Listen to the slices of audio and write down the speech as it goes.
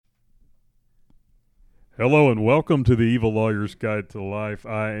Hello and welcome to the Evil Lawyer's Guide to Life.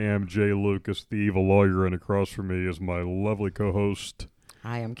 I am Jay Lucas, the Evil Lawyer, and across from me is my lovely co-host.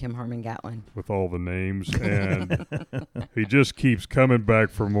 Hi, I'm Kim Harmon-Gatlin. With all the names, and he just keeps coming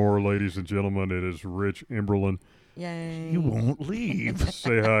back for more, ladies and gentlemen. It is Rich Emberlin. Yay. You won't leave.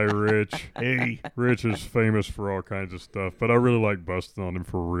 Say hi, Rich. Hey. Rich is famous for all kinds of stuff, but I really like busting on him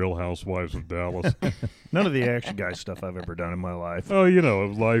for Real Housewives of Dallas. None of the action guy stuff I've ever done in my life. Oh, you know,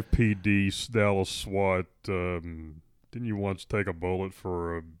 Live PD, Dallas SWAT. Didn't you once take a bullet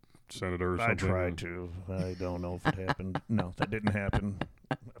for a senator or something? I tried to. I don't know if it happened. No, that didn't happen.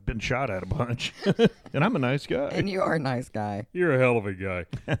 I've been shot at a bunch, and I'm a nice guy. And you are a nice guy. You're a hell of a guy.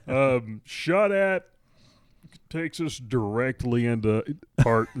 Shot at takes us directly into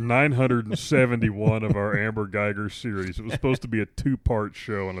part 971 of our Amber Guyger series. It was supposed to be a two-part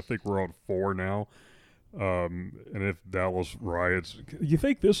show, and I think we're on 4 now. And if Dallas riots, you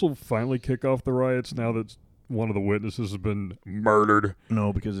think this will finally kick off the riots now that one of the witnesses has been murdered?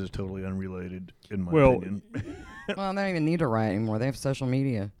 No, because it's totally unrelated, in my opinion. Well, they don't even need a riot anymore. They have social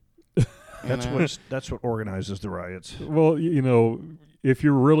media. That's what organizes the riots. Well, you know, if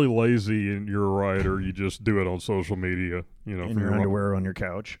you're really lazy and you're a rioter, you just do it on social media. You know, in your underwear on your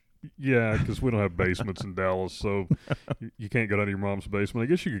couch. Yeah, because we don't have basements in Dallas, so you can't go down to your mom's basement. I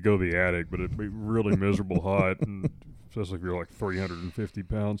guess you could go to the attic, but it'd be really miserable hot, and especially if you're like 350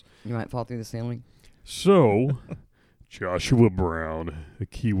 pounds. You might fall through the ceiling. So, Joshua Brown, a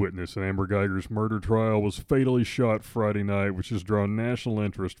key witness in Amber Guyger's murder trial, was fatally shot Friday night, which has drawn national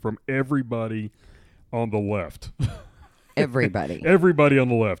interest from everybody on the left. Everybody. Everybody on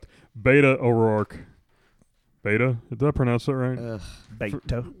the left. Beto O'Rourke. Beta? Did I pronounce that right?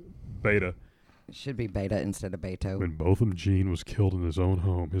 Beto. Beta. It should be Beta instead of Beto. When Botham Jean was killed in his own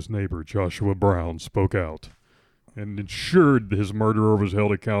home, his neighbor, Joshua Brown, spoke out and ensured his murderer was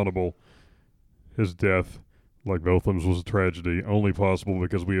held accountable. His death, like Botham's, was a tragedy, only possible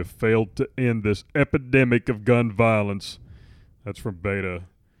because we have failed to end this epidemic of gun violence. That's from Beta.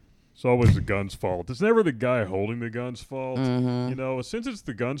 It's always the gun's fault. It's never the guy holding the gun's fault. Mm-hmm. You know, since it's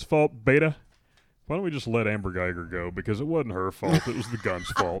the gun's fault, Beta, why don't we just let Amber Guyger go? Because it wasn't her fault. It was the gun's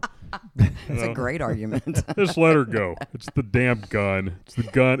fault. That's a great argument. Just let her go. It's the damn gun. It's the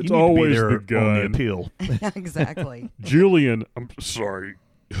gun. It's You need always to be there the gun. on the appeal. Yeah, exactly. Julian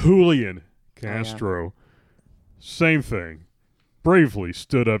Castro, same thing. Bravely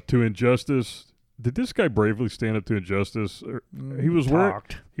stood up to injustice. Did this guy bravely stand up to injustice? He was wearing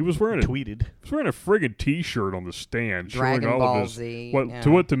a friggin' T-shirt on the stand, Dragon showing all Ball of his Z,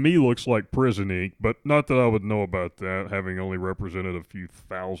 what to me looks like prison ink, but not that I would know about that, having only represented a few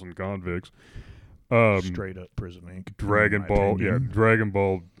thousand convicts. Straight up prison ink. Dragon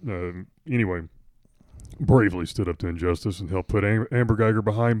Ball. Anyway, bravely stood up to injustice and helped put Amber Guyger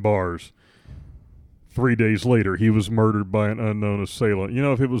behind bars. 3 days later, he was murdered by an unknown assailant. You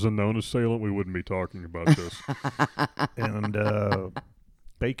know, if it was a known assailant, we wouldn't be talking about this. And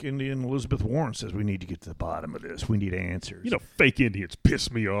fake Indian Elizabeth Warren says we need to get to the bottom of this. We need answers. You know, fake Indians piss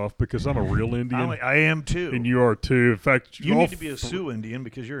me off because I'm a real Indian. I am too. And you are too. In fact, you need to be a Sioux Indian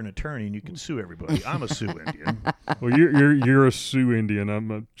because you're an attorney and you can sue everybody. I'm a Sioux Indian. Well, you're a Sioux Indian.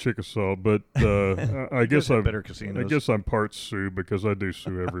 I'm a Chickasaw, but I guess I'm part Sioux because I do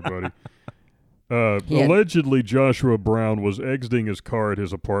sue everybody. Allegedly, Joshua Brown was exiting his car at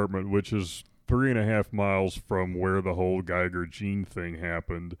his apartment, which is 3.5 miles from where the whole Guyger Jean thing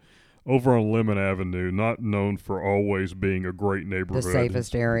happened, over on Lemon Avenue, not known for always being a great neighborhood. The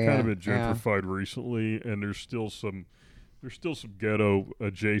safest area. Kind of been gentrified recently, and there's still some ghetto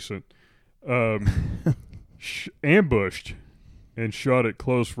adjacent. Ambushed and shot at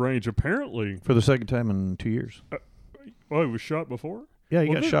close range. Apparently, for the second time in 2 years. He was shot before? Yeah,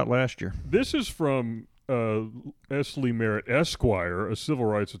 he got shot last year. This is from S. Lee Merritt, Esquire, a civil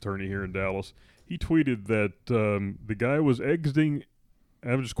rights attorney here in Dallas. He tweeted that the guy was exiting,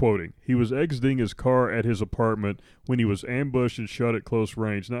 I'm just quoting, he was exiting his car at his apartment when he was ambushed and shot at close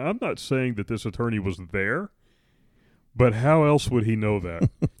range. Now, I'm not saying that this attorney was there, but how else would he know that?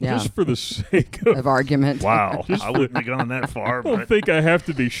 Yeah. Just for the sake of argument. Wow. I wouldn't have gone that far. I don't think I have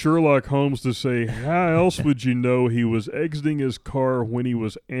to be Sherlock Holmes to say, how else would you know he was exiting his car when he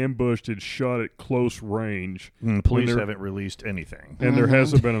was ambushed and shot at close range? Police haven't released anything. And there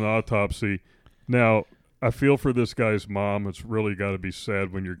hasn't been an autopsy. Now, I feel for this guy's mom. It's really got to be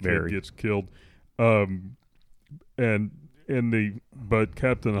sad when your kid gets killed. But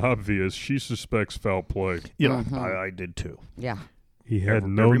Captain Obvious, she suspects foul play. Yeah, I did too. Yeah. He had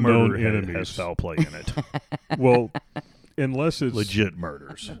no known enemies. Has foul play in it. Well, unless it's legit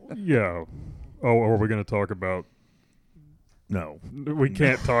murders. Yeah. Oh, are we going to talk about No. We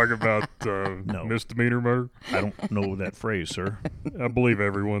can't talk about misdemeanor murder. I don't know that phrase, sir. I believe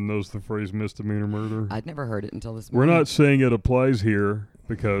everyone knows the phrase misdemeanor murder. I'd never heard it until this We're morning. not saying it applies here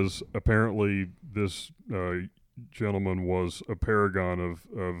because apparently this gentleman was a paragon of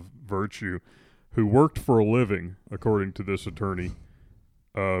virtue who worked for a living, according to this attorney.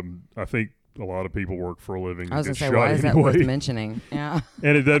 I think a lot of people work for a living. I was and going get to say, why shot is that anyway. worth mentioning? Yeah.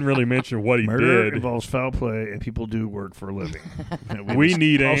 And it doesn't really mention what he Murder did. involves foul play, and people do work for a living. We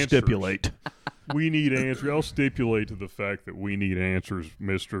need I'll answers. stipulate. We need answers. I'll stipulate to the fact that we need answers,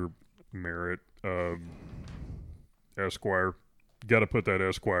 Mr. Merritt, Esquire. Got to put that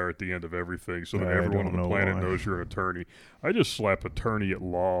Esquire at the end of everything so that I everyone on don't the know planet why. knows you're an attorney. I just slap attorney at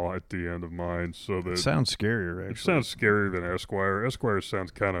law at the end of mine so that It sounds scarier, actually. it sounds scarier than Esquire. Esquire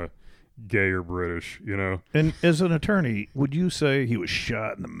sounds kind of gay or British, you know? And as an attorney, would you say he was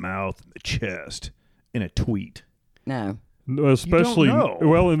shot in the mouth and the chest in a tweet? No. No, especially, know.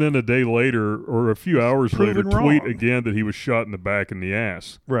 well, and then a day later or a few hours later, Proven tweet wrong. again that he was shot in the back and the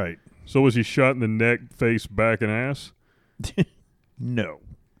ass. Right. So was he shot in the neck, face, back, and ass? No.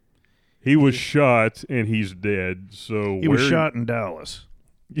 He was shot and he's dead. So He was shot in Dallas.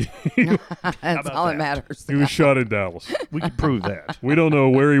 That's all that matters. He was shot in Dallas. We can prove that. We don't know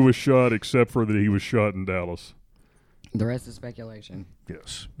where he was shot except for that he was shot in Dallas. The rest is speculation.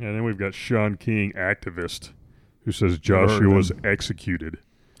 Yes. And then we've got Sean King, activist, who says Never heard Joshua of was him. executed.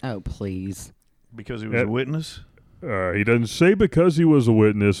 Oh, please. Because he was a witness? He doesn't say because he was a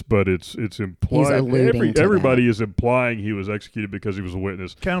witness, but it's implied. He's alluding to everybody is implying he was executed because he was a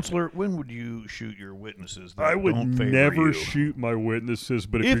witness. Counselor, when would you shoot your witnesses that I would don't favor never you? shoot my witnesses,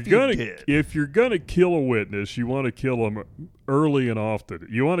 but If you're gonna kill a witness, you want to kill them early and often.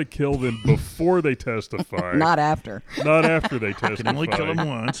 You want to kill them before they testify, Not after. not after they You testify. can only kill them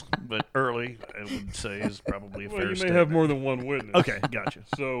once, but early, I would say, is probably a Well, fair you may statement. have more than one witness. Okay, gotcha.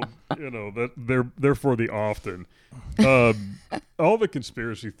 So that they're for the often. All the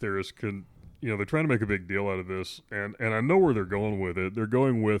conspiracy theorists they're trying to make a big deal out of this, and I know where they're going with it. They're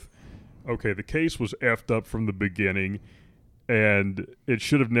going with, okay, the case was effed up from the beginning, and it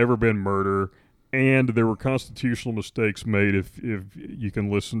should have never been murder, and there were constitutional mistakes made. If you can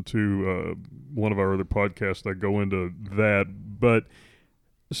listen to one of our other podcasts, I go into that, but.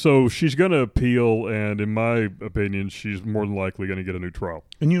 So she's going to appeal, and in my opinion, she's more than likely going to get a new trial.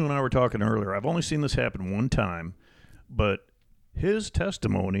 And you and I were talking earlier. I've only seen this happen one time, but his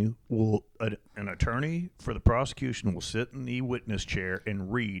testimony an attorney for the prosecution will sit in the witness chair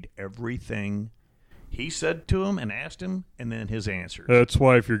and read everything he said to him and asked him, and then his answers. That's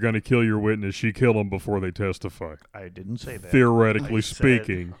why if you're going to kill your witness, you kill them before they testify. I didn't say that. Theoretically I said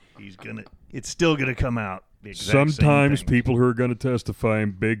speaking. It's still gonna come out. The exact Sometimes same thing. people who are going to testify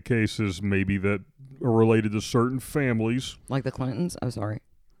in big cases, maybe that are related to certain families. Like the Clintons? Oh, sorry.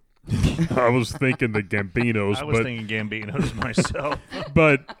 I was thinking the Gambinos, I was thinking Gambinos myself.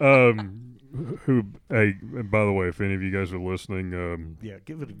 but hey, and by the way, if any of you guys are listening, Yeah,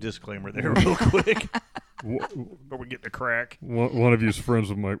 give it a disclaimer there real quick. Or we get the crack. one of you is friends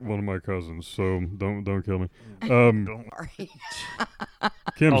with one of my cousins, so don't kill me. Don't. Sorry.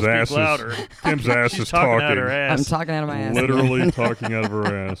 Kim's I'll ass speak louder. Kim's ass She's is talking out talking. her I'm ass. talking out of my ass. Literally talking out of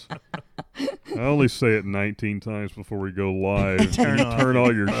her ass. I only say it 19 times before we go live. Turn Can you off turn your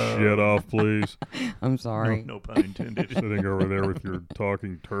all your shit off, please. I'm sorry. No pun intended. Sitting over there with your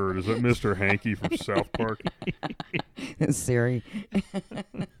talking turd. Is that Mr. Hanky from South Park? Siri.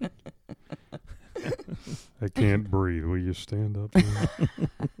 I can't breathe. Will you stand up?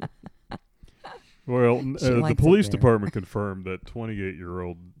 Well, She the likes it police there. department confirmed that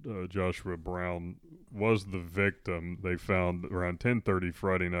 28-year-old Joshua Brown was the victim they found around 10:30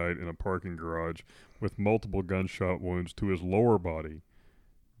 Friday night in a parking garage with multiple gunshot wounds to his lower body.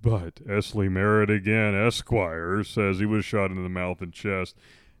 But Esley Merritt again, Esquire, says he was shot in the mouth and chest,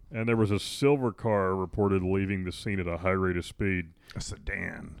 and there was a silver car reported leaving the scene at a high rate of speed. A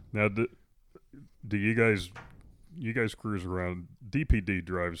sedan. Now, do you guys cruise around? DPD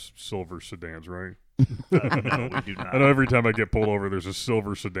drives silver sedans, right? No, we do not. I know every time I get pulled over, there's a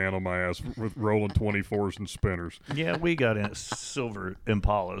silver sedan on my ass with rolling 24s and spinners. Yeah, we got silver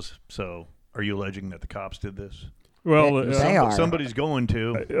Impalas. So, are you alleging that the cops did this? Well, They are. Somebody's going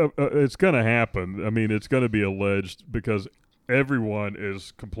to. it's going to happen. I mean, it's going to be alleged because everyone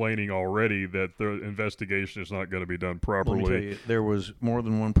is complaining already that the investigation is not going to be done Let me tell properly. you, there was more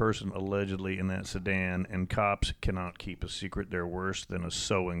than one person allegedly in that sedan, and cops cannot keep a secret. They're worse than a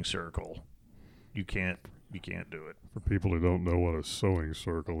sewing circle. You can't. you can't do it. For people who don't know what a sewing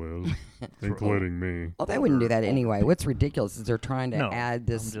circle is, including me. Well, they wouldn't do that anyway. What's ridiculous is they're trying to No, add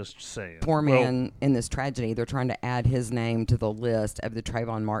this I'm just saying. poor man in this tragedy. They're trying to add his name to the list of the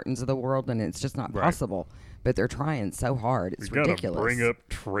Trayvon Martins of the world, and it's just not possible. But they're trying so hard. It's ridiculous. We got to bring up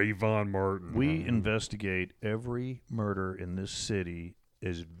Trayvon Martin. We investigate every murder in this city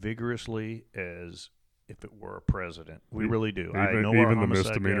as vigorously as if it were a president. We really do. I know even our the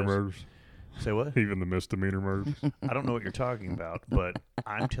misdemeanor guys. murders. Say what? Even the misdemeanor murders. I don't know what you're talking about, but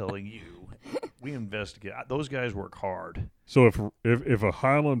I'm telling you, we investigate. Those guys work hard. So if a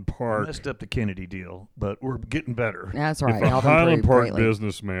Highland Park Messed up the Kennedy deal, but we're getting better. That's right. if a Help Highland improve Park greatly.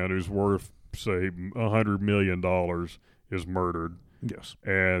 businessman who's worth say $100 million is murdered, Yes.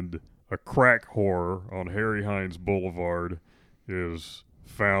 and a crack whore on Harry Hines Boulevard is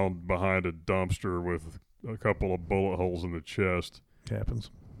found behind a dumpster with a couple of bullet holes in the chest, It happens.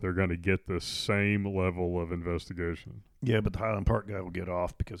 they're going to get the same level of investigation. Yeah, but the Highland Park guy will get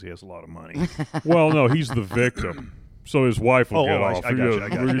off because he has a lot of money. Well, no, he's the victim. So his wife will get off. I got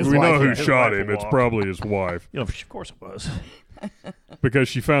you. His We know wife- who his shot wife him. will It's walk. probably his wife. Of course it was. Because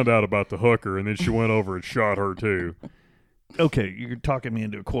she found out about the hooker, and then she went over and shot her, too. Okay, you're talking me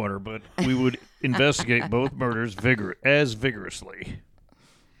into a corner, but we would investigate both murders vigorously.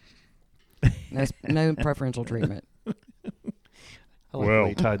 No preferential treatment. I like Well- how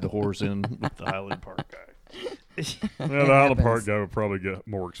he tied the horse in with the Highland Park guy. Well, the Highland Park guy would probably get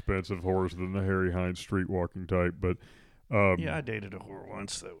more expensive horse than the Harry Hines street walking type, but Yeah, I dated a whore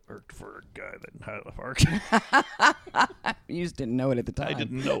once that worked for a guy that in Highland Park. You just didn't know it at the time. I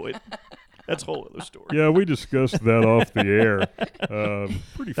didn't know it. That's a whole other story. yeah, we discussed that off the air.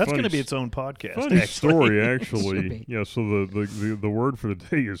 Pretty That's funny. going to be its own podcast. Funny actually. story, Should actually. be. Yeah, so the word for the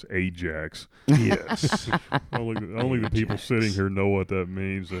day is Ajax. Yes. Only the people sitting here know what that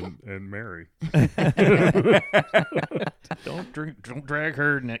means, and Mary. Don't drag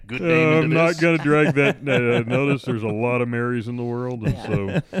her good name I'm into not this. going to drag that. Notice there's a lot of Marys in the world, and so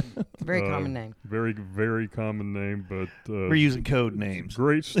It's a very common name. very, very common name, but We're using code names.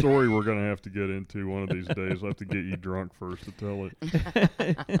 great story we're going to have to get into one of these days. I'll have to get you drunk first to tell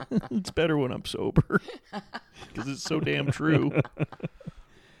it. It's better when I'm sober because it's so damn true.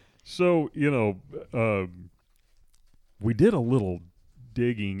 So, we did a little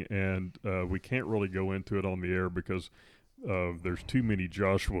digging, and we can't really go into it on the air because there's too many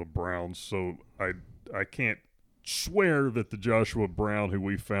Joshua Browns, so I can't swear that the Joshua Brown who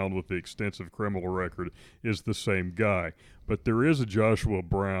we found with the extensive criminal record is the same guy. But there is a Joshua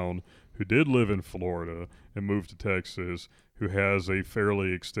Brown who did live in Florida and moved to Texas, who has a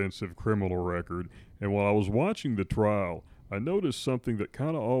fairly extensive criminal record. And while I was watching the trial, I noticed something that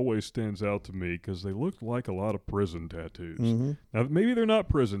kind of always stands out to me because they looked like a lot of prison tattoos. Mm-hmm. Now, maybe they're not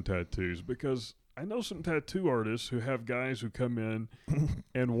prison tattoos because I know some tattoo artists who have guys who come in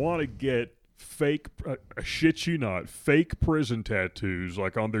and want to get fake, I shit you not, fake prison tattoos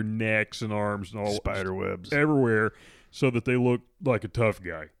like on their necks and arms and all Spider webs. everywhere so that they look like a tough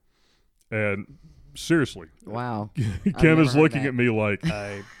guy. And seriously, Wow. Ken is heard looking that. at me like,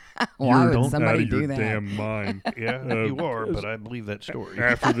 Why you're would out somebody of your do that? damn mind. Yeah, you are, but I believe that story.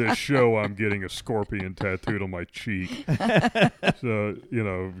 After this show, I'm getting a scorpion tattooed on my cheek. So,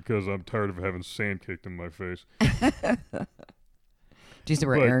 because I'm tired of having sand kicked in my face. Do you see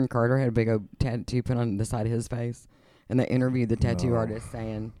where But- Aaron Carter had a big old tattoo put on the side of his face? And they interviewed the tattoo No. artist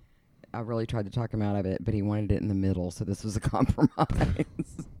saying, I really tried to talk him out of it, but he wanted it in the middle, so this was a compromise.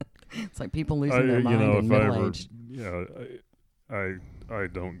 It's like people losing their mind in middle age. I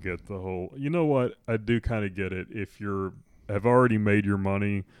don't get the whole. You know what? I do kind of get it. If have already made your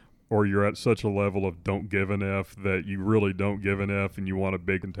money, or you're at such a level of don't give an F that you really don't give an F, and you want a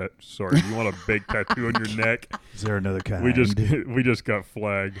big you want a big tattoo on your neck. Is there another kind? We just got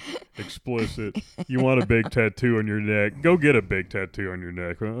flagged. Explicit. You want a big tattoo on your neck? Go get a big tattoo on your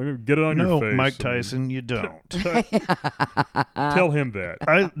neck. Get it on your face. Mike Tyson, you don't. Tell him that.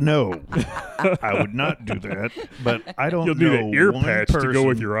 I would not do that, but I don't You'll know need an ear one patch to go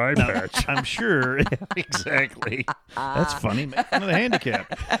with person- your eye Now, patch. I'm sure. Exactly. That's funny. Make fun of the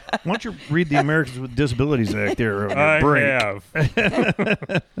handicap. Why don't you read the Americans with Disabilities Act there on your I break?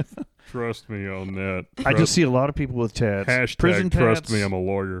 have. Trust me on that. I just see a lot of people with tats. Hashtag Prison trust tats. me, I'm a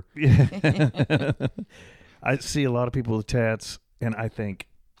lawyer. I see a lot of people with tats, and I think,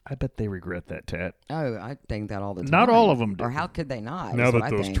 I bet they regret that tat. Oh, I think that all the time. Not all of them do. Or how could they not? Now is what that I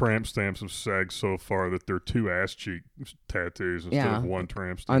those think. tramp stamps have sagged so far that they're 2 ass cheek tattoos instead Yeah. of 1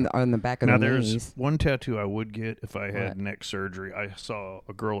 tramp stamp. on the back of Now, the there's knees. one tattoo I would get if I had What? neck surgery. I saw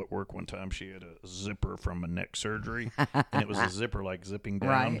a girl at work one time. She had a zipper from a neck surgery, and it was a zipper like zipping down.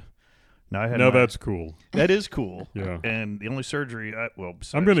 Right. Now that's cool. That is cool. Yeah. And the only surgery,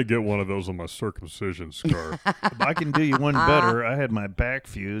 I'm going to get one of those on my circumcision scar. I can do you one better. I had my back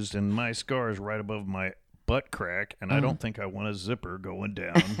fused, and my scar is right above my butt crack, and I don't think I want a zipper going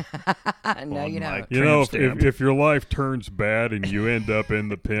down. No, you don't. You know, if your life turns bad and you end up in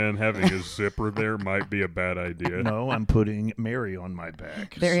the pen, having a zipper there might be a bad idea. No, I'm putting Mary on my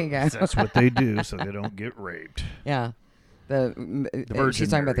back. There you go. That's what they do, so they don't get raped. Yeah. Virgin she's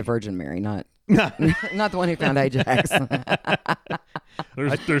talking about the Virgin Mary, not not the one who found Ajax.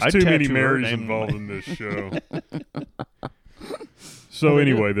 There's too many Marys involved in this show. So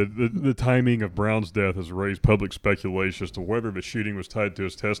anyway, the timing of Brown's death has raised public speculation as to whether the shooting was tied to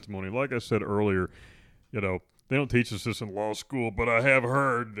his testimony. Like I said earlier, you know, they don't teach us this in law school, but I have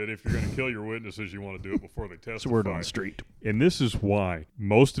heard that if you're going to kill your witnesses, you want to do it before they testify. It's a word on the street. And this is why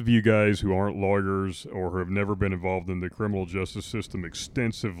most of you guys who aren't lawyers or who have never been involved in the criminal justice system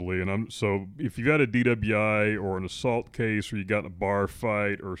extensively, so if you got a DWI or an assault case, or you got in a bar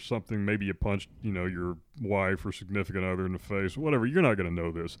fight or something, maybe you punched, your wife or significant other in the face, whatever, you're not going to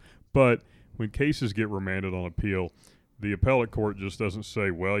know this. But when cases get remanded on appeal, the appellate court just doesn't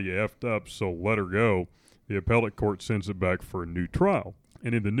say, well, you effed up, so let her go. The appellate court sends it back for a new trial.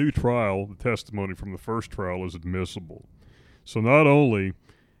 And in the new trial, the testimony from the first trial is admissible. So not only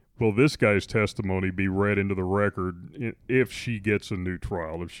will this guy's testimony be read into the record if she gets a new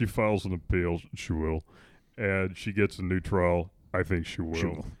trial. If she files an appeal, she will. And she gets a new trial, I think she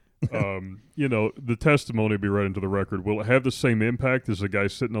will. The testimony will be read into the record. Will it have the same impact as a guy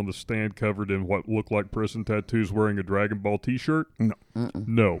sitting on the stand covered in what look like prison tattoos wearing a Dragon Ball t-shirt? No.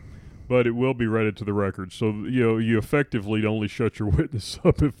 No. But it will be read into the record. So, you effectively only shut your witness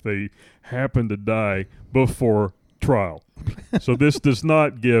up if they happen to die before trial. So this does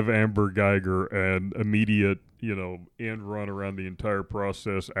not give Amber Guyger an immediate, end run around the entire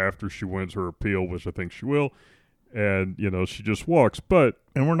process after she wins her appeal, which I think she will. And, she just walks.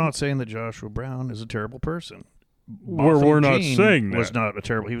 And we're not saying that Joshua Brown is a terrible person. We're not saying that. Was not a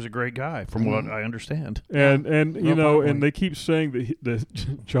terrible. He was a great guy, from what I understand. And and they keep saying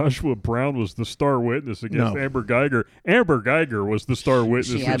that Joshua Brown was the star witness against Amber Guyger. Amber Guyger was the star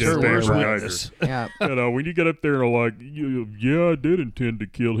witness against Amber Guyger. Yeah. When you get up there and are like, I did intend to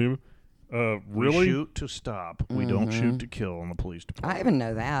kill him. Really? We shoot to stop. We don't shoot to kill in the police department. I even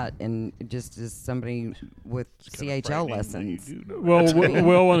know that, and just as somebody with CHL lessons.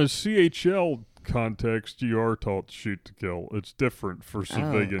 Well, on a CHL context, you are taught to shoot to kill. It's different for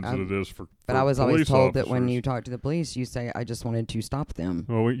civilians than it is for But I was always told that when officers. you talk to the police, you say, I just wanted to stop them.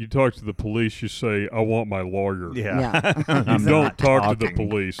 Well, when you talk to the police, you say, I want my lawyer. Yeah. You don't talk to the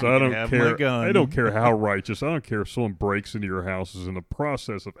police. I don't have my care. gun. I don't care how righteous. I don't care if someone breaks into your house, is in the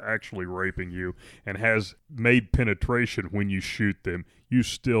process of actually raping you, and has made penetration when you shoot them. You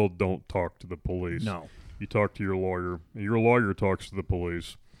still don't talk to the police. No. You talk to your lawyer. And your lawyer talks to the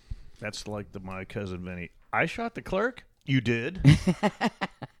police. That's like my cousin Vinny. I shot the clerk? You did?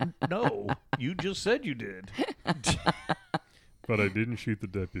 No, you just said you did. But I didn't shoot the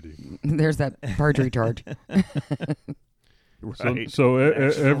deputy. There's that perjury charge. Right. So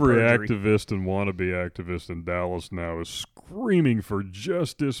every perjury. activist and wannabe activist in Dallas now is screaming for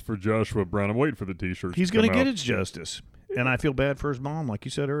justice for Joshua Brown. I'm waiting for the T-shirts. He's going to get his justice. And I feel bad for his mom, like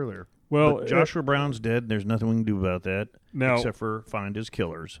you said earlier. Well, but Joshua Brown's dead. There's nothing we can do about that now, except for find his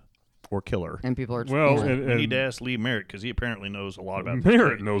killers. Or killer. And people are and we need to ask Lee Merritt because he apparently knows a lot about this.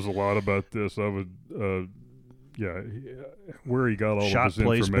 Merritt knows a lot about this. I would, where he got all shot of his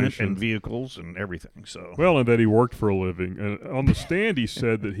placement information and vehicles and everything. So and that he worked for a living. And on the stand, he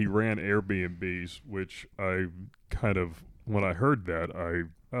said that he ran Airbnbs, which I kind of, when I heard that, I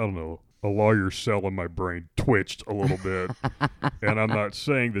don't know. A lawyer's cell in my brain twitched a little bit. And I'm not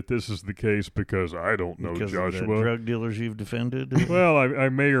saying that this is the case because I don't know because Joshua. Of the drug dealers you've defended? Well, I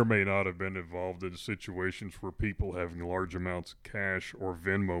may or may not have been involved in situations where people having large amounts of cash or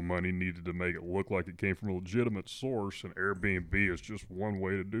Venmo money needed to make it look like it came from a legitimate source, and Airbnb is just one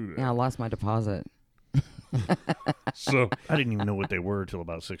way to do that. Yeah, I lost my deposit. So I didn't even know what they were until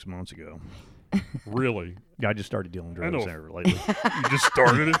about 6 months ago. Really? I just started dealing drugs know. there lately. You just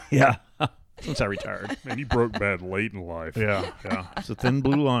started it? Yeah. Since I retired. Man, you broke bad late in life. Yeah. It's a thin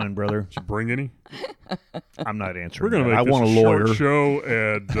blue line, brother. Did you bring any? I'm not answering. We're going to make I this want a a lawyer. short show,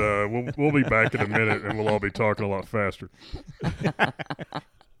 and we'll be back in a minute, and we'll all be talking a lot faster.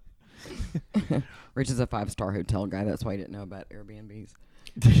 Rich is a 5-star hotel guy. That's why he didn't know about Airbnbs.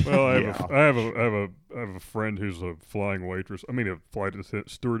 Well, I have a friend who's a flying waitress. I mean, a flight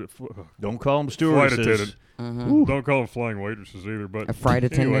steward. Don't call them stewardesses. Flight attendant. Mm-hmm. Don't call them flying waitresses either. But A flight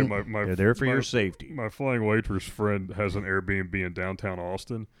attendant. Anyway, They're there for your safety. My flying waitress friend has an Airbnb in downtown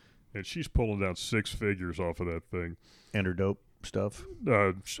Austin. and she's pulling down 6 figures off of that thing. And her dope stuff?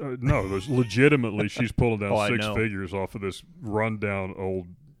 No, there's legitimately she's pulling down 6 know. figures off of this rundown old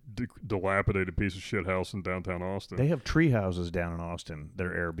dilapidated piece of shit house in downtown Austin. They have tree houses down in Austin. They're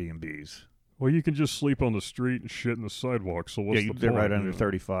Airbnbs. Well, you can just sleep on the street and shit in the sidewalk. So what's the point? They're right under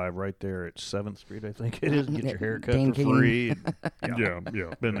 35, right there at 7th Street, I think it is. Get your hair cut for Thinking. free. Yeah.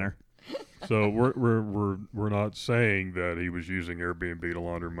 Been there. So we're not saying that he was using Airbnb to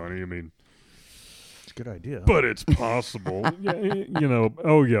launder money. I mean, it's a good idea. but it's possible.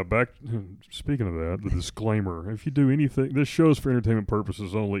 Back speaking of that, the disclaimer: if you do anything, this show's for entertainment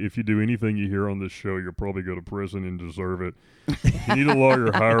purposes only. If you do anything you hear on this show, you'll probably go to prison and deserve it. If you need a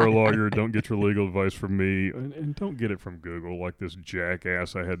lawyer, hire a lawyer. Don't get your legal advice from me, and don't get it from Google like this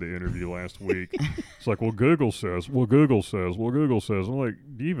jackass I had to interview last week. It's like, well, Google says. I'm like,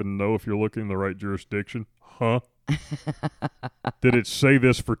 do you even know if you're looking in the right jurisdiction? Huh? Did it say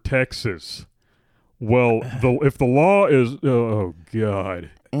this for Texas? Well, if the law is, oh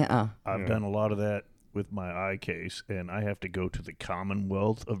God, I've done a lot of that with my I case, and I have to go to the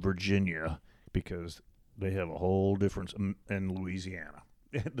Commonwealth of Virginia because they have a whole difference in Louisiana.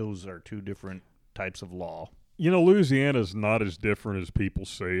 Those are 2 different types of law. Louisiana's not as different as people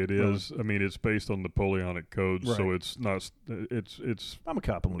say it is. I mean, it's based on Napoleonic codes, right. so it's not. It's. I'm a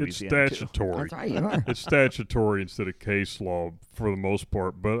cop in Louisiana. It's statutory. That's right, you are. It's statutory instead of case law for the most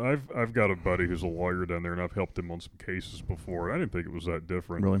part. But I've got a buddy who's a lawyer down there, and I've helped him on some cases before. I didn't think it was that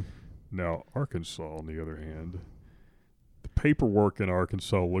different. Really? Now, Arkansas, on the other hand, the paperwork in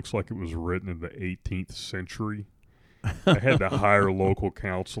Arkansas looks like it was written in the 18th century. I had to hire local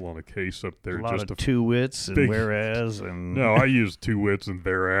counsel on a case up there. A lot just of two-wits and whereas and... No, I use two-wits and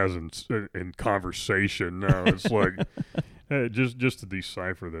thereas in conversation. No, it's like just to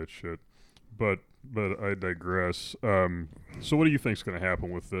decipher that shit. But I digress. So what do you think's going to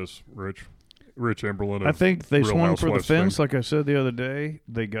happen with this, Rich? Rich Emberlin. I think they Real swung for the Housewives fence, thing. like I said the other day.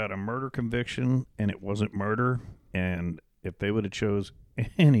 They got a murder conviction, and it wasn't murder. And if they would have chose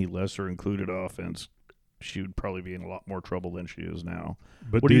any lesser included offense, she would probably be in a lot more trouble than she is now.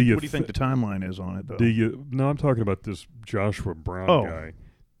 But what do you think the timeline is on it, though? No, I'm talking about this Joshua Brown guy.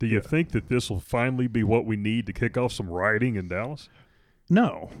 Do you think that this will finally be what we need to kick off some rioting in Dallas?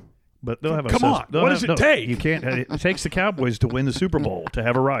 No. But they'll have Come on. What does it take? You can't. It takes the Cowboys to win the Super Bowl to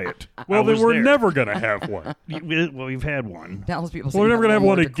have a riot. Well, then we're never going to have one. Well, we've had one. Dallas people. We're never going to have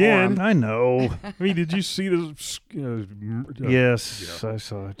one again. I know. I mean, did you see this? Yes, I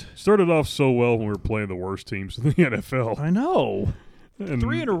saw it. Started off so well when we were playing the worst teams in the NFL. I know. And,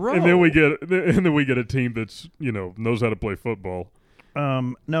 3 in a row. And then we get a team that's knows how to play football.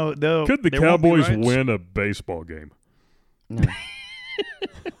 No, could the Cowboys win a baseball game? No.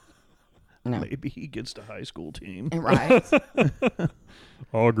 No. Maybe he gets the high school team. Right.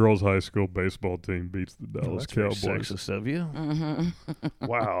 All girls high school baseball team beats the Dallas Cowboys. Very sexist of you. Mm-hmm.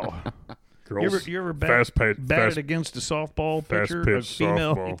 Wow. Girls, you ever batted against a softball fast pitcher? pitch A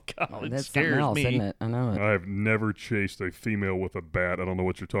female? softball. God, it That's scares something else, me. isn't it? I know it. I have never chased a female with a bat. I don't know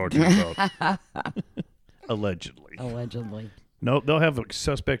what you're talking about. Allegedly. Allegedly. No, they'll have a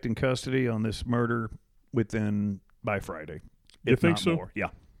suspect in custody on this murder by Friday. You think not so? More. Yeah,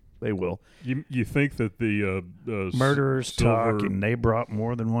 they will. You think that the Murderers silver... talk, and they brought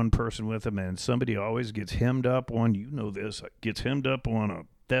more than one person with them, and somebody always gets hemmed up on, gets hemmed up on a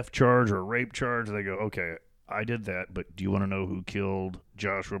theft charge or a rape charge. They go, okay, I did that, but do you want to know who killed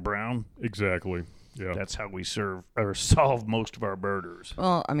Joshua Brown? Exactly. Yeah. That's how we solve most of our murders.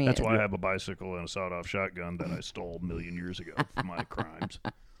 Well, I mean, that's why I have a bicycle and a sawed-off shotgun that I stole a million years ago for my crimes.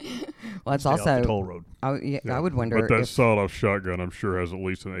 Well, it's Stay off also the toll road. I would wonder. But that if, sawed-off shotgun, I'm sure, has at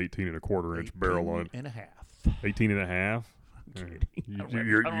least an 18 1/4-inch barrel on it. 18 and a half. 18 and a half? Kidding.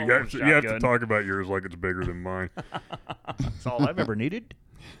 You have to talk about yours like it's bigger than mine. That's all I've ever needed.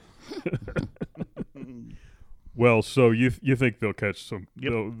 Well, so you think they'll catch some?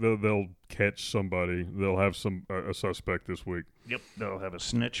 Yep. They'll catch somebody. They'll have a suspect this week. Yep, they'll have a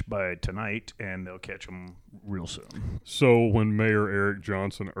snitch by tonight, and they'll catch him real soon. So when Mayor Eric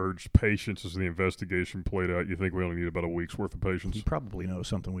Johnson urged patience as the investigation played out, you think we only need about a week's worth of patience? He probably knows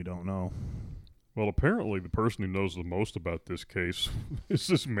something we don't know. Well, apparently the person who knows the most about this case is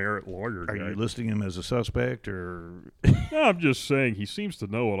this Merritt lawyer guy. Are you listing him as a suspect, or...? No, I'm just saying he seems to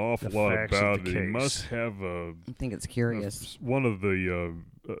know an awful lot about it. He case. must have I think it's curious. one of the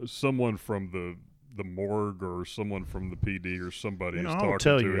someone from the morgue or someone from the PD or somebody is talking to him. I'll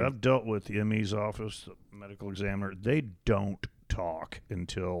tell you, I've dealt with the ME's office, the medical examiner. They don't talk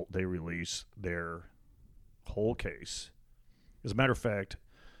until they release their whole case. As a matter of fact,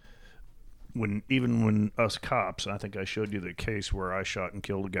 even when us cops, I think I showed you the case where I shot and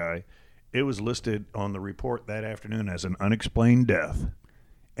killed a guy, it was listed on the report that afternoon as an unexplained death.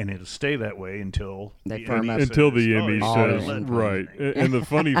 And it'll stay that way until They the firm ME up. Until the says, ME "Oh, says, yeah, lead right. poisoning." And the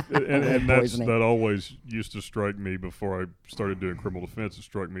funny, and Poisoning. that always used to strike me before I started doing criminal defense. It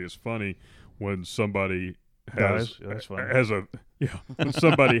struck me as funny when somebody Guys, yeah, that's funny. when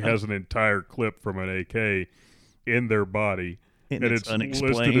somebody has an entire clip from an AK in their body And and it's it's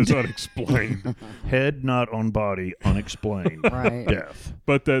unexplained. listed as unexplained. Head not on body, unexplained. Right. Death.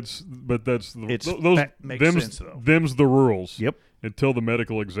 But that's That makes sense, though. them's the rules. Yep. Until the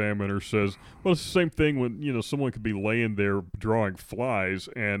medical examiner says, well, it's the same thing when someone could be laying there drawing flies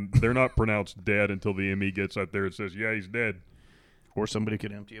and they're not pronounced dead until the ME gets out there and says, yeah, he's dead. Or somebody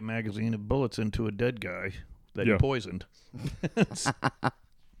could empty a magazine of bullets into a dead guy that he Yeah. poisoned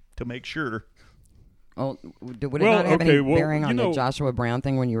to make sure. Oh, would it Well, not have okay, any well, bearing on you know- the Joshua Brown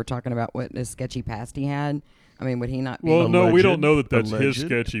thing when you were talking about what a sketchy past he had? I mean, would he not be? Well, no, we don't Alleged. know that that's his Alleged.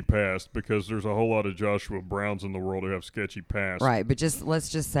 sketchy past because there's a whole lot of Joshua Browns in the world who have sketchy past. Right, but let's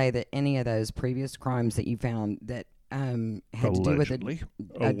just say that any of those previous crimes that you found that had to do with Allegedly.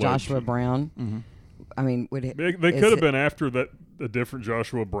 a Joshua Alleged. Brown, Mm-hmm. I mean, would it? They is could have it- been after that a different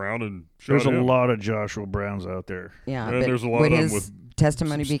Joshua Brown and shot There's a him. lot of Joshua Browns out there. Yeah, And but there's a lot would of them his with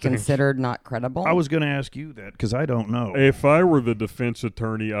testimony be substantial- considered not credible? I was going to ask you that because I don't know. If I were the defense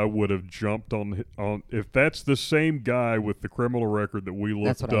attorney, I would have jumped on if that's the same guy with the criminal record that we looked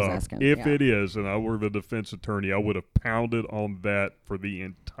That's what I was up. asking, If yeah. it is, and I were the defense attorney, I would have pounded on that for the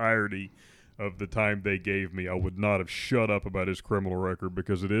entirety of the time they gave me. I would not have shut up about his criminal record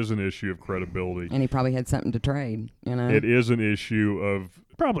because it is an issue of credibility. and he probably had something to trade. It is an issue of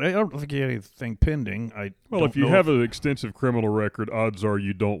Probably. I don't think he had anything pending. well, if you have an extensive criminal record, odds are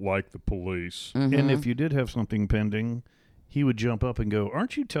you don't like the police. Mm-hmm. And if you did have something pending, he would jump up and go,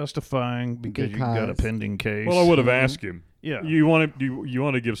 "Aren't you testifying because you've got a Because- pending case?" Well, I would have asked him. Yeah. You want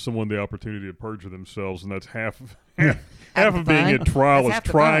to give someone the opportunity to perjure themselves, and that's half of being fun. in trial That's is half the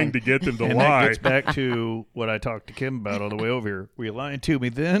trying fun. to get them to And that lie. gets back to what I talked to Kim about on the way over here. Were you lying to me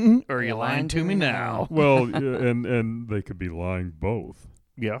then, or are you lying to me now? Well, yeah, and they could be lying both.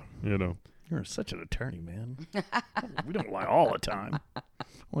 Yeah. You're such an attorney, man. We don't lie all the time.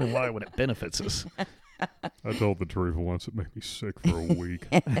 Only lie when it benefits us. I told the truth once; it made me sick for a week.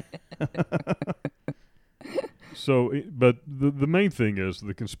 So, but the main thing is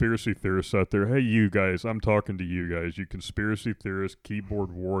the conspiracy theorists out there. Hey, you guys, I'm talking to you guys, you conspiracy theorists,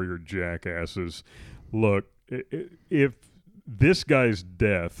 keyboard warrior jackasses. Look, if this guy's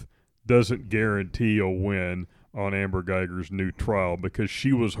death doesn't guarantee a win on Amber Guyger's new trial because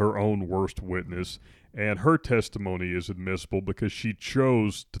she was her own worst witness, and her testimony is admissible because she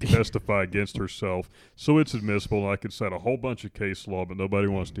chose to testify against herself, so it's admissible, and I could cite a whole bunch of case law, but nobody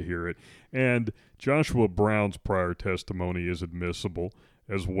wants to hear it. And Joshua Brown's prior testimony is admissible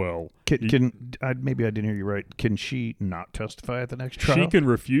as well. Maybe I didn't hear you right. Can she not testify at the next trial? She can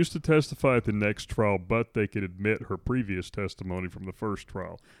refuse to testify at the next trial, but they can admit her previous testimony from the first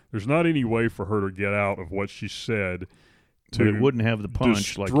trial. There's not any way for her to get out of what she said But to it wouldn't have the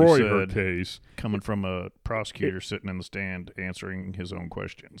punch, like destroy you her said, case. coming from a prosecutor sitting in the stand answering his own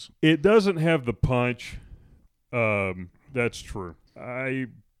questions. It doesn't have the punch. That's true.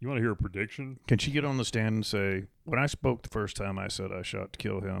 You want to hear a prediction? Can she get on the stand and say, when I spoke the first time, I said I shot to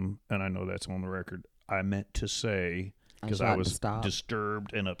kill him, and I know that's on the record. I meant to say, because I shot to was stop.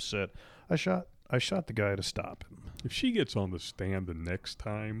 disturbed and upset, I shot the guy to stop him. If she gets on the stand the next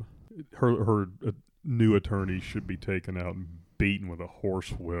time, her new attorney should be taken out and beaten with a horse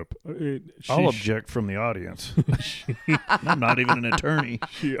whip. I'll object from the audience. I'm not even an attorney.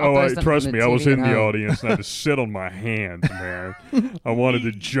 Trust me, I was in the TV. audience and I had to sit on my hands, man. I wanted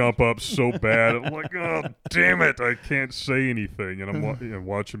to jump up so bad. I'm like, oh, damn it, I can't say anything. And I'm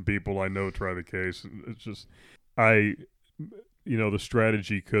watching people I know try the case. And it's just, the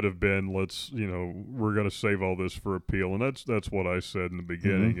strategy could have been, we're going to save all this for appeal. And that's what I said in the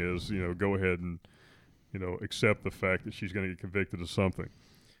beginning is, go ahead and, accept the fact that she's going to get convicted of something.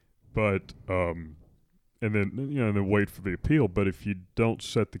 But, and then wait for the appeal. But if you don't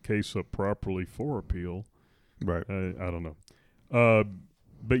set the case up properly for appeal, Right. I don't know.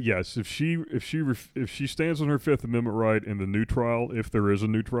 But yes, if she stands on her Fifth Amendment right in the new trial, if there is a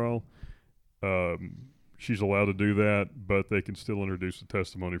new trial, she's allowed to do that, but they can still introduce the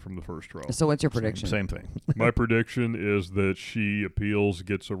testimony from the first trial. So what's your prediction? Same thing. My prediction is that she appeals,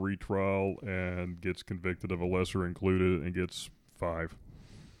 gets a retrial, and gets convicted of a lesser included and gets 5.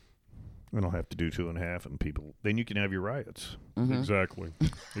 We don't have to do 2.5, and people. Then you can have your riots. Mhm. Exactly. My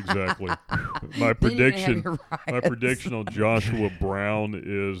Then you can have prediction. your My riots. prediction on Joshua Brown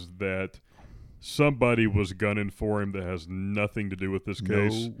is that somebody was gunning for him that has nothing to do with this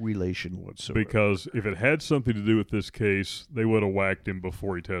case. No relation whatsoever. Because if it had something to do with this case, they would have whacked him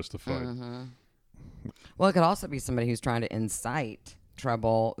before he testified. Mm-hmm. Well, it could also be somebody who's trying to incite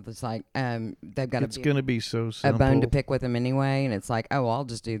trouble. It's like they've got It's going to be so a simple. bone to pick with him anyway, and it's like, oh, I'll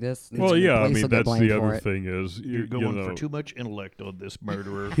just do this. Well, yeah, I Police mean, will get that's blamed the for other it. thing is You're going for too much intellect on this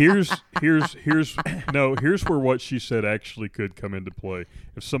murderer. Here's where what she said actually could come into play.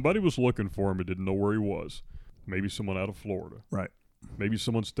 If somebody was looking for him and didn't know where he was, maybe someone out of Florida. Right. Maybe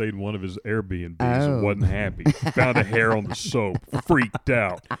someone stayed in one of his Airbnbs Oh. and wasn't happy. Found a hair on the soap, freaked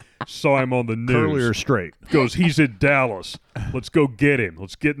out. Saw him on the news. Curly or straight. Goes, he's in Dallas. Let's go get him.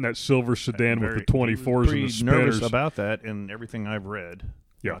 Let's get in that silver sedan with the 24s and the spinners. Nervous about that, and everything I've read.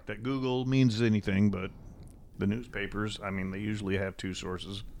 Yeah. Not that Google means anything, but the newspapers, I mean, they usually have two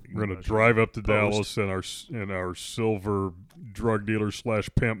sources. We're going to drive up to Dallas in our silver drug dealer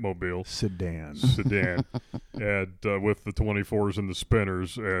 / pimp mobile sedan, and with the 24s and the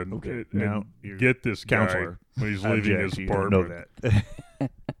spinners, and now get this counselor guy when he's leaving his you apartment. Don't know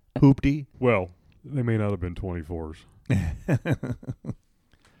that. Hoopty. Well, they may not have been 24s.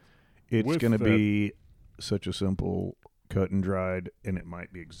 It's going to be such a simple, cut and dried, and it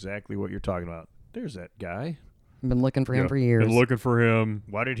might be exactly what you're talking about. There's that guy. I've been looking for him for years. Been looking for him.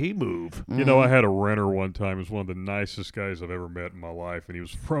 Why did he move? You know, I had a renter one time. He was one of the nicest guys I've ever met in my life, and he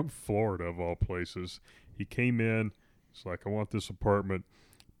was from Florida, of all places. He came in. He's like, I want this apartment.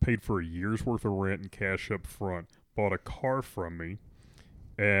 Paid for a year's worth of rent and cash up front. Bought a car from me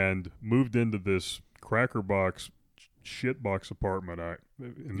and moved into this cracker box, shit box apartment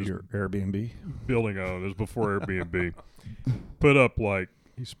in this Your Airbnb? building I owned. It was before Airbnb. Put up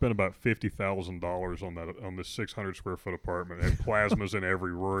he spent about $50,000 on this 600 square foot apartment. Had plasmas in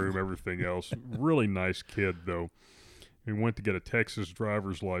every room, everything else. Really nice kid though. He went to get a Texas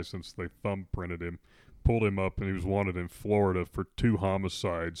driver's license. They thumbprinted him, pulled him up, and he was wanted in Florida for 2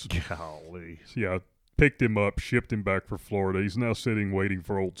 homicides. Golly. So, yeah, picked him up, shipped him back for Florida. He's now sitting waiting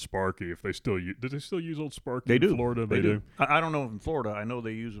for Old Sparky. If they still use, do they still use Old Sparky They in do. Florida? They do. I don't know in Florida. I know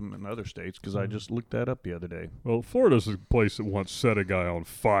they use them in other states because I just looked that up the other day. Well, Florida's a place that once set a guy on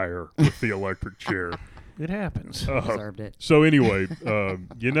fire with the electric chair. It happens. Deserved it. So anyway,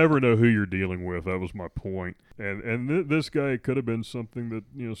 you never know who you're dealing with. That was my point. And this guy could have been something that,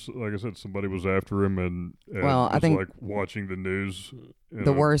 like I said, somebody was after him and Well, I was think like watching the news.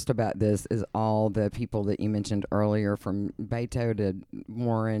 The worst about this is all the people that you mentioned earlier, from Beto to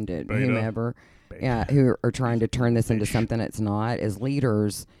Warren to whomever, who are trying to turn this into something it's not. As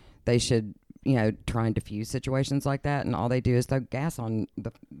leaders, they should, try and diffuse situations like that, and all they do is throw gas on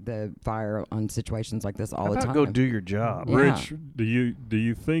the fire on situations like this all the time. Go do your job. Yeah. Rich, do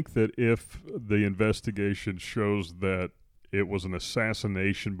you think that if the investigation shows that it was an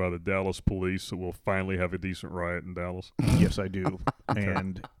assassination by the Dallas police, that we'll finally have a decent riot in Dallas? Yes, I do.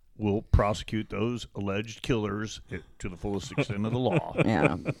 And we'll prosecute those alleged killers to the fullest extent of the law.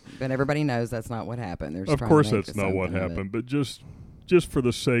 Yeah, but everybody knows that's not what happened. They're just Of trying course to make that's not what something of it. happened, but just for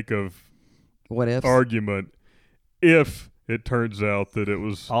the sake of What ifs? argument, if it turns out that it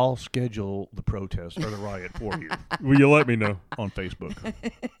was... I'll schedule the protest or the riot for you Will you let me know? on Facebook.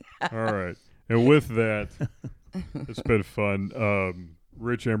 All right. And with that, it's been fun.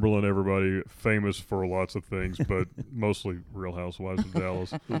 Rich Emberlin, everybody, famous for lots of things, but mostly Real Housewives of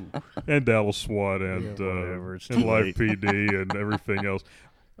Dallas and Dallas SWAT and Live PD and everything else.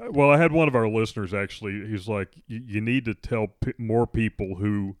 Well, I had one of our listeners actually. He's like, you need to tell more people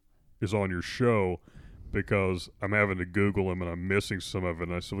who is on your show, because I'm having to Google him and I'm missing some of it.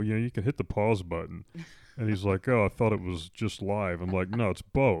 And I said, well, you can hit the pause button. And he's like, oh, I thought it was just live. I'm like, no, it's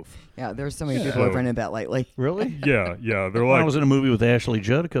both. Yeah, there's so many people who've rented that lately. Really? Yeah. They're like, I was in a movie with Ashley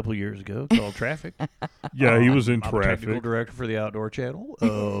Judd a couple of years ago called Traffic. yeah, he was in I'm Traffic. technical director for the Outdoor Channel.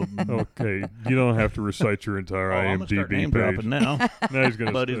 Okay, you don't have to recite your entire I'm gonna start IMDb name page. dropping now. Now he's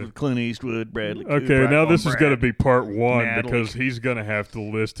gonna. Buddies with Clint Eastwood, Bradley Cooper. Okay, now this is going to Brad. be part 1 Natalie. because he's going to have to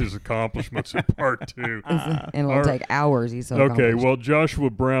list his accomplishments in part 2. And it'll All take hours. He's so Okay, accomplished. well, Joshua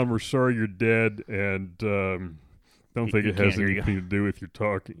Brown, we're sorry you're dead, and don't think it has can't hear you. anything to do with your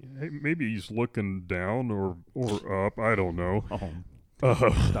talking. Hey, maybe he's looking down or up. I don't know.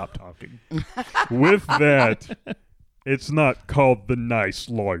 Stop talking. With that, it's not called The Nice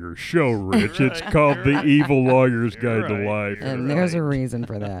Lawyer Show, Rich. It's called The Evil Lawyer's Guide to Life. And there's a reason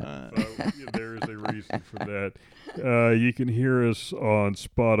for that. There is a reason for that. You can hear us on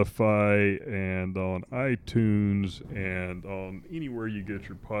Spotify and on iTunes and on anywhere you get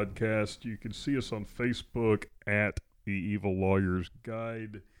your podcast. You can see us on Facebook at The Evil Lawyer's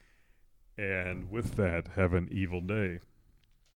Guide. And with that, have an evil day.